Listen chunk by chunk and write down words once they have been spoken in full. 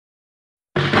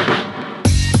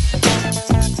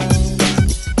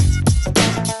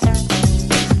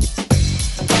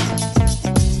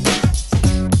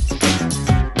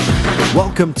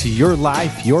Welcome to Your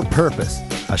Life, Your Purpose,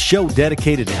 a show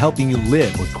dedicated to helping you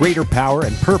live with greater power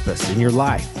and purpose in your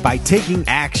life by taking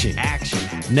action.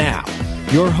 Now,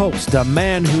 your host, a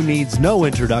man who needs no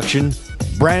introduction,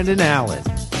 Brandon Allen.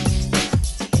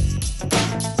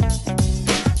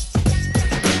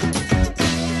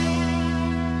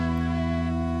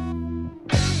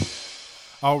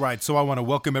 All right, so I want to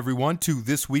welcome everyone to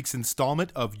this week's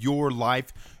installment of Your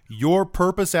Life, Your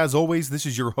Purpose. As always, this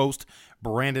is your host,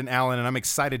 Brandon Allen, and I'm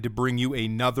excited to bring you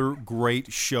another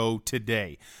great show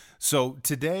today. So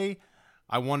today,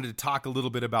 I wanted to talk a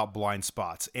little bit about blind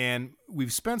spots, and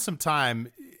we've spent some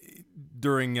time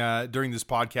during this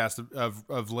podcast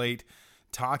of late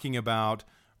talking about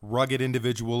rugged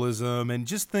individualism and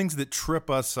just things that trip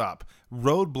us up,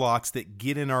 roadblocks that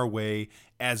get in our way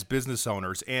as business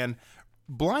owners. And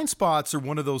blind spots are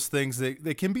one of those things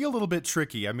that can be a little bit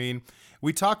tricky. I mean,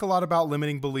 we talk a lot about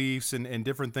limiting beliefs and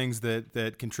different things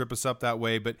that can trip us up that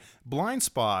way, but blind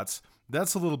spots,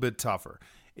 that's a little bit tougher.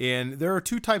 And there are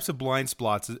two types of blind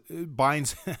spots as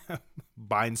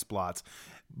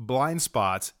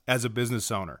a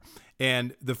business owner.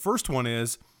 And the first one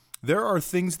is there are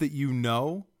things that you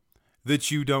know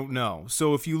that you don't know.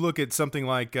 So if you look at something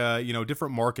like,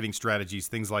 different marketing strategies,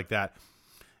 things like that,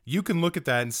 you can look at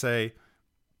that and say,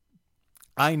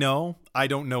 I know I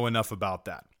don't know enough about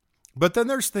that. But then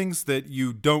there's things that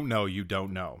you don't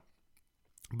know.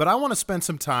 But I want to spend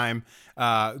some time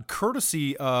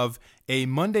courtesy of a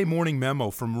Monday morning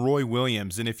memo from Roy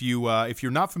Williams. And if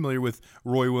you're not familiar with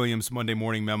Roy Williams' Monday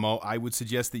morning memo, I would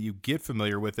suggest that you get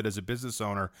familiar with it as a business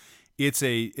owner. It's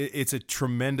a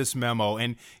tremendous memo.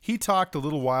 And he talked a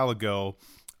little while ago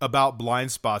about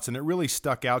blind spots, and it really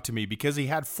stuck out to me because he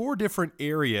had 4 different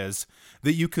areas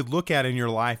that you could look at in your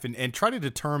life and try to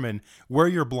determine where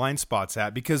your blind spot's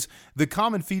at. Because the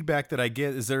common feedback that I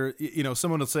get is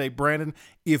someone will say, Brandon,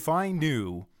 if I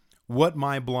knew what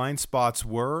my blind spots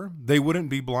were, they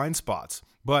wouldn't be blind spots.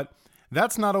 But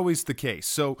that's not always the case.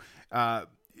 So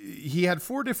he had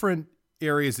 4 different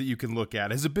areas that you can look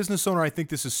at. As a business owner, I think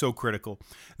this is so critical.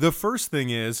 The first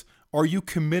thing is, are you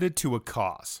committed to a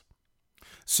cause?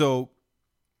 So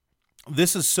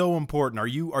this is so important. Are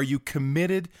you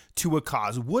committed to a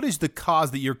cause? What is the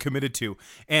cause that you're committed to?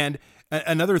 And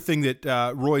another thing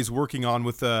that Roy's working on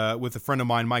with a friend of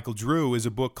mine, Michael Drew, is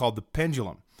a book called The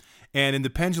Pendulum. And in The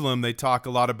Pendulum, they talk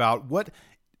a lot about what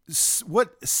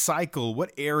cycle,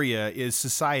 what area is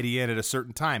society in at a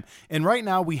certain time. And right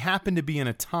now, we happen to be in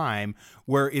a time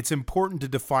where it's important to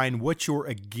define what you're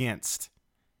against.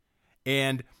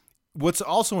 And what's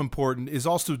also important is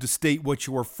also to state what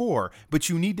you are for, but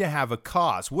you need to have a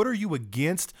cause. What are you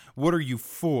against? What are you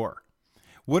for?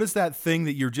 What is that thing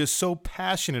that you're just so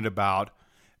passionate about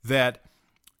that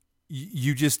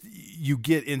you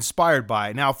get inspired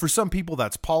by? Now, for some people,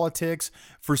 that's politics.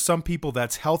 For some people,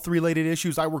 that's health-related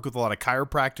issues. I work with a lot of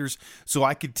chiropractors, so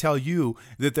I could tell you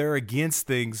that they're against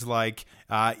things like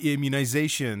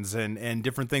immunizations and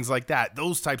different things like that.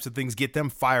 Those types of things get them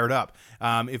fired up.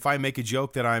 If I make a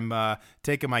joke that I'm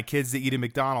taking my kids to eat at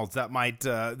McDonald's, that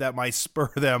might spur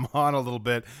them on a little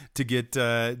bit to get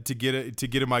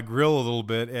in my grill a little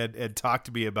bit and talk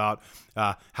to me about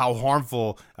how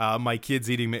harmful my kids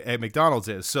eating at McDonald's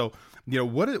is. So,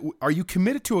 what are you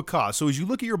committed to a cause? So as you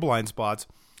look at your blind spots,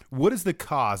 what is the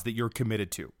cause that you're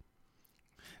committed to?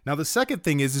 Now, the second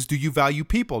thing is do you value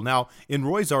people? Now, in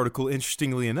Roy's article,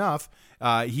 interestingly enough,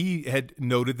 he had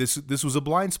noted this was a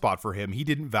blind spot for him. He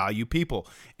didn't value people.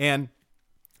 And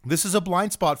this is a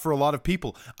blind spot for a lot of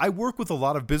people. I work with a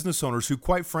lot of business owners who,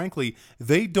 quite frankly,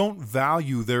 they don't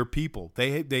value their people.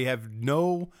 They have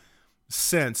no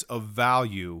sense of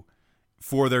value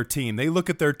for their team. They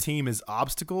look at their team as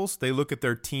obstacles. They look at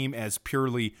their team as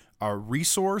purely a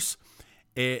resource.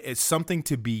 It's something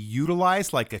to be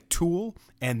utilized like a tool,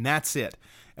 and that's it.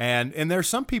 And there are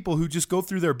some people who just go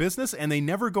through their business and they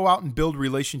never go out and build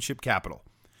relationship capital.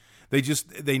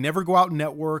 They never go out and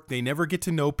network. They never get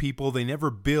to know people. They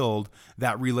never build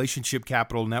that relationship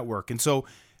capital network. And so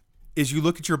as you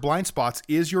look at your blind spots,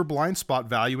 is your blind spot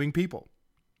valuing people?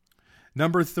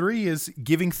 Number 3 is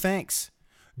giving thanks.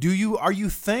 Are you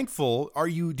thankful?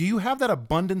 Do you have that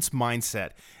abundance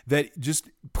mindset that just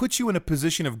puts you in a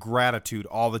position of gratitude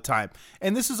all the time?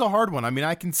 And this is a hard one. I mean,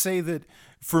 I can say that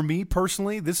for me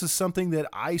personally, this is something that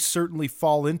I certainly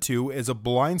fall into as a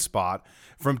blind spot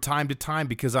from time to time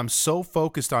because I'm so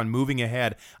focused on moving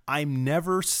ahead. I'm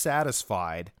never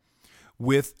satisfied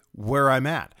with where I'm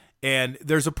at. And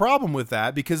there's a problem with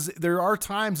that because there are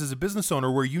times as a business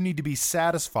owner where you need to be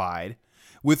satisfied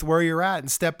with where you're at and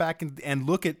step back and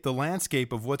look at the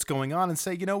landscape of what's going on and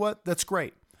say, you know what, that's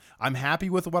great. I'm happy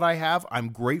with what I have. I'm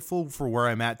grateful for where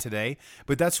I'm at today.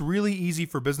 But that's really easy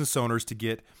for business owners to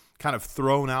get kind of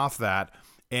thrown off that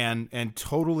and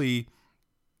totally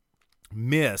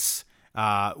miss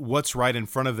what's right in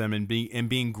front of them and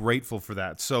being grateful for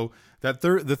that. So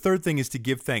the third thing is to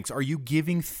give thanks. Are you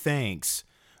giving thanks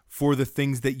for the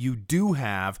things that you do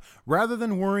have rather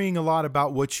than worrying a lot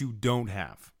about what you don't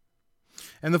have?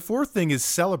 And the fourth thing is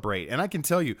celebrate. And I can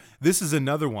tell you, this is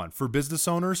another one for business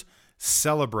owners,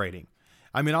 celebrating.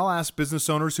 I mean, I'll ask business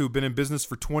owners who have been in business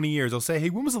for 20 years, I'll say, hey,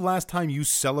 when was the last time you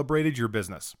celebrated your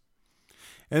business?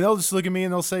 And they'll just look at me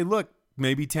and they'll say, look,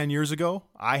 maybe 10 years ago.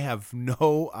 I have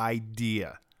no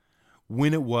idea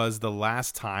when it was the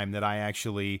last time that I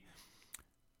actually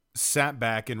sat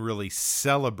back and really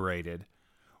celebrated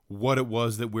what it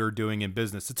was that we're doing in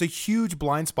business. It's a huge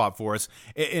blind spot for us.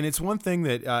 And it's one thing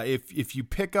that if you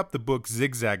pick up the book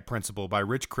Zigzag Principle by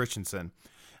Rich Christensen,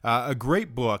 a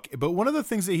great book, but one of the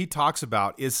things that he talks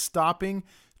about is stopping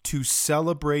to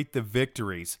celebrate the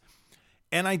victories.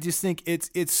 And I just think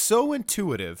it's so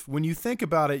intuitive. When you think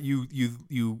about it,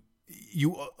 you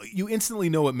instantly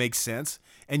know it makes sense,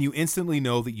 and you instantly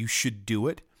know that you should do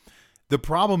it. The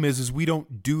problem is we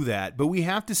don't do that, but we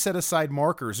have to set aside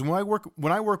markers. And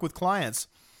when I work with clients,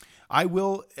 I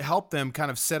will help them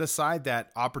kind of set aside that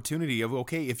opportunity of,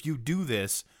 okay, if you do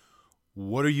this,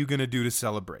 what are you going to do to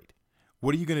celebrate?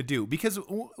 What are you going to do? Because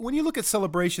when you look at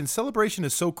celebration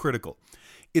is so critical.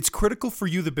 It's critical for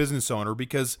you, the business owner,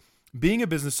 because being a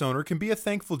business owner can be a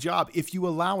thankful job if you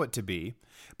allow it to be,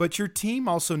 but your team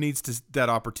also needs that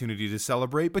opportunity to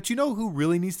celebrate. But you know who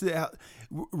really needs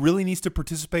to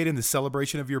participate in the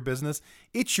celebration of your business?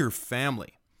 It's your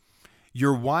family,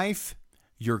 your wife,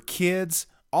 your kids,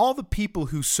 all the people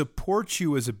who support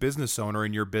you as a business owner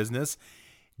in your business.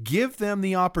 Give them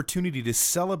the opportunity to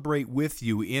celebrate with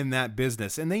you in that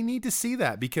business, and they need to see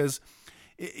that because,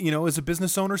 you know, as a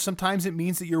business owner, sometimes it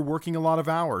means that you're working a lot of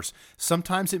hours.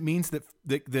 Sometimes it means that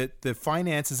the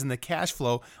finances and the cash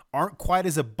flow aren't quite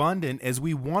as abundant as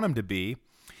we want them to be.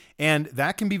 And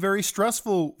that can be very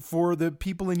stressful for the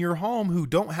people in your home who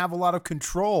don't have a lot of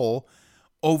control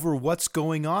over what's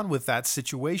going on with that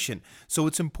situation. So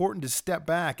it's important to step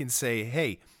back and say,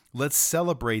 hey, let's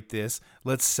celebrate this.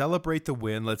 Let's celebrate the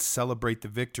win. Let's celebrate the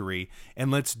victory.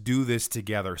 And let's do this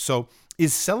together. So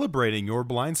is celebrating your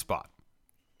blind spot?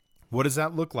 What does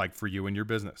that look like for you in your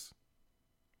business?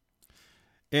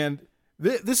 And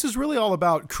this is really all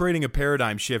about creating a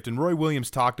paradigm shift. And Roy Williams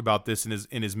talked about this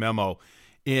in his memo,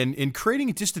 in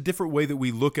creating just a different way that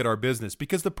we look at our business.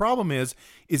 Because the problem is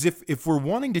if we're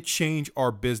wanting to change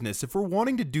our business, if we're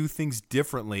wanting to do things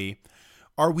differently,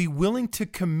 are we willing to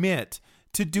commit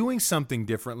to doing something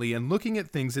differently and looking at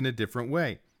things in a different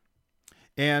way?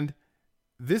 And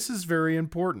this is very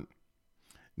important.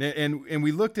 And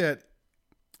we looked at,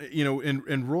 you know,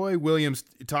 and Roy Williams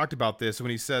talked about this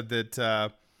when he said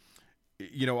that,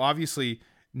 you know, obviously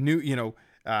new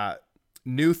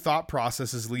thought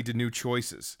processes lead to new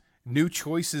choices. New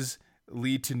choices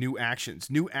lead to new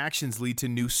actions. New actions lead to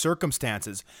new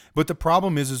circumstances. But the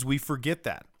problem is we forget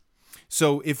that.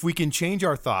 So if we can change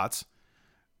our thoughts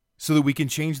so that we can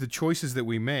change the choices that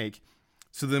we make,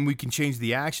 so then we can change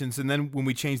the actions. And then when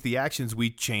we change the actions, we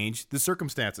change the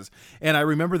circumstances. And I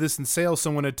remember this in sales.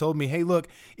 Someone had told me, hey, look,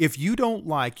 if you don't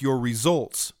like your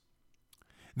results,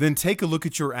 then take a look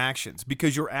at your actions,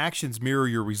 because your actions mirror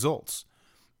your results.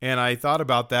 And I thought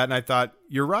about that and I thought,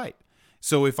 you're right.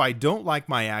 So if I don't like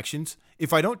my actions,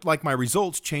 if I don't like my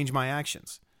results, change my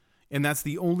actions. And that's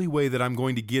the only way that I'm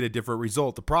going to get a different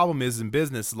result. The problem is in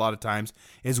business, a lot of times,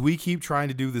 is we keep trying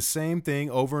to do the same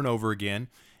thing over and over again,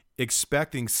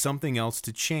 expecting something else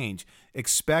to change,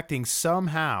 expecting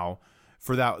somehow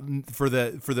for the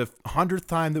 100th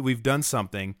time that we've done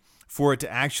something for it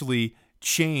to actually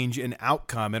change an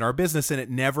outcome in our business, and it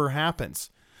never happens.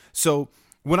 So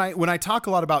when I talk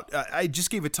a lot about, I just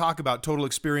gave a talk about total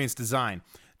experience design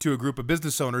to a group of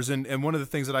business owners, and one of the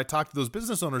things that I talk to those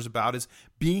business owners about is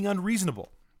being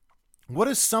unreasonable. What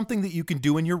is something that you can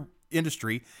do in your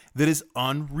industry that is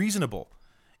unreasonable?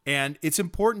 And it's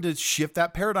important to shift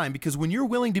that paradigm, because when you're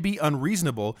willing to be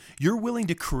unreasonable, you're willing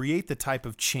to create the type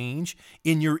of change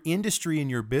in your industry, in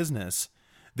your business,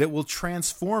 that will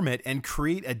transform it and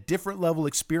create a different level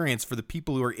experience for the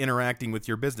people who are interacting with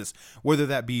your business, whether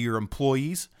that be your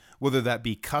employees, whether that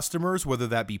be customers, whether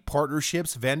that be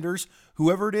partnerships, vendors,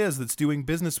 whoever it is that's doing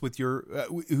business with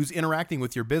who's interacting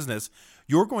with your business.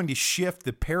 You're going to shift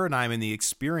the paradigm and the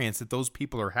experience that those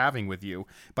people are having with you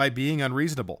by being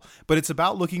unreasonable. But it's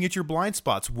about looking at your blind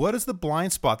spots. What is the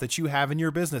blind spot that you have in your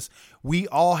business? We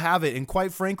all have it. And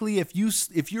quite frankly, if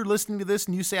you're listening to this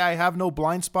and you say, I have no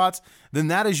blind spots, then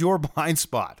that is your blind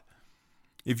spot.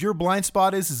 If your blind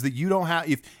spot is that you don't have,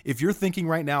 if you're thinking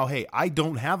right now, hey, I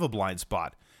don't have a blind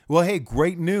spot. Well, hey,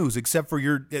 great news, except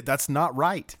for that's not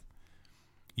right.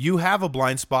 You have a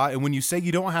blind spot, and when you say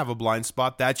you don't have a blind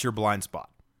spot, that's your blind spot.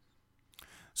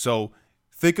 So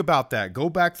think about that. Go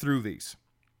back through these.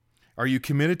 Are you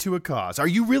committed to a cause? Are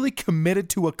you really committed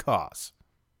to a cause?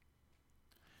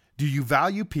 Do you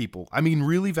value people? I mean,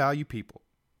 really value people.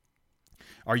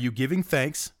 Are you giving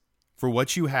thanks for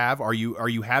what you have? Are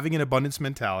you having an abundance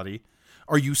mentality?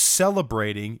 Are you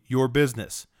celebrating your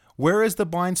business? Where is the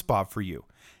blind spot for you?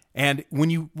 And when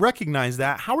you recognize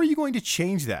that, how are you going to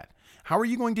change that? How are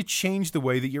you going to change the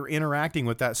way that you're interacting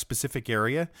with that specific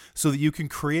area so that you can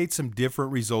create some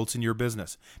different results in your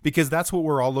business? Because that's what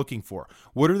we're all looking for.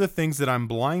 What are the things that I'm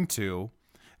blind to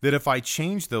that if I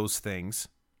change those things,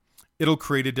 it'll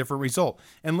create a different result?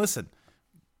 And listen,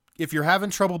 if you're having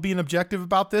trouble being objective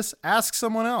about this, ask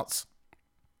someone else.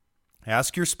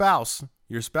 Ask your spouse.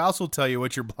 Your spouse will tell you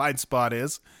what your blind spot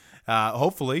is,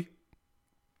 hopefully.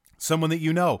 Someone that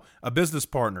you know, a business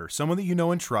partner, someone that you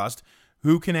know and trust,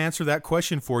 who can answer that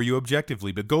question for you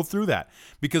objectively. But go through that,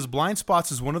 because blind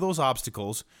spots is one of those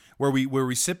obstacles where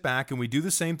we sit back and we do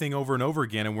the same thing over and over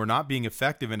again, and we're not being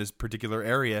effective in this particular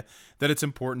area that it's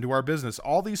important to our business.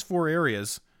 All these 4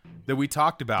 areas that we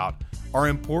talked about are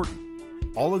important.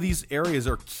 All of these areas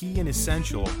are key and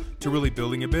essential to really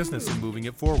building a business and moving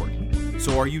it forward.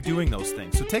 So are you doing those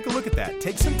things? So take a look at that.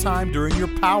 Take some time during your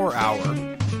power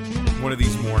hour one of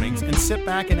these mornings and sit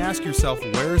back and ask yourself,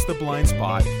 where's the blind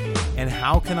spot and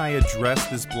how can I address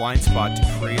this blind spot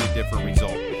to create a different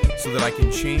result so that I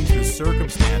can change the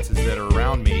circumstances that are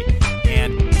around me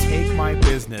and take my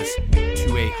business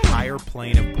to a higher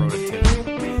plane of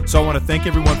productivity. So I want to thank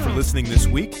everyone for listening this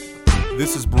week.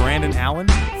 This is Brandon Allen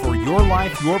for Your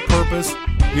Life, Your Purpose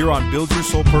here on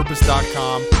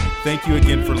BuildYourSoulPurpose.com. Thank you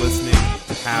again for listening.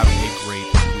 Have a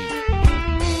great day.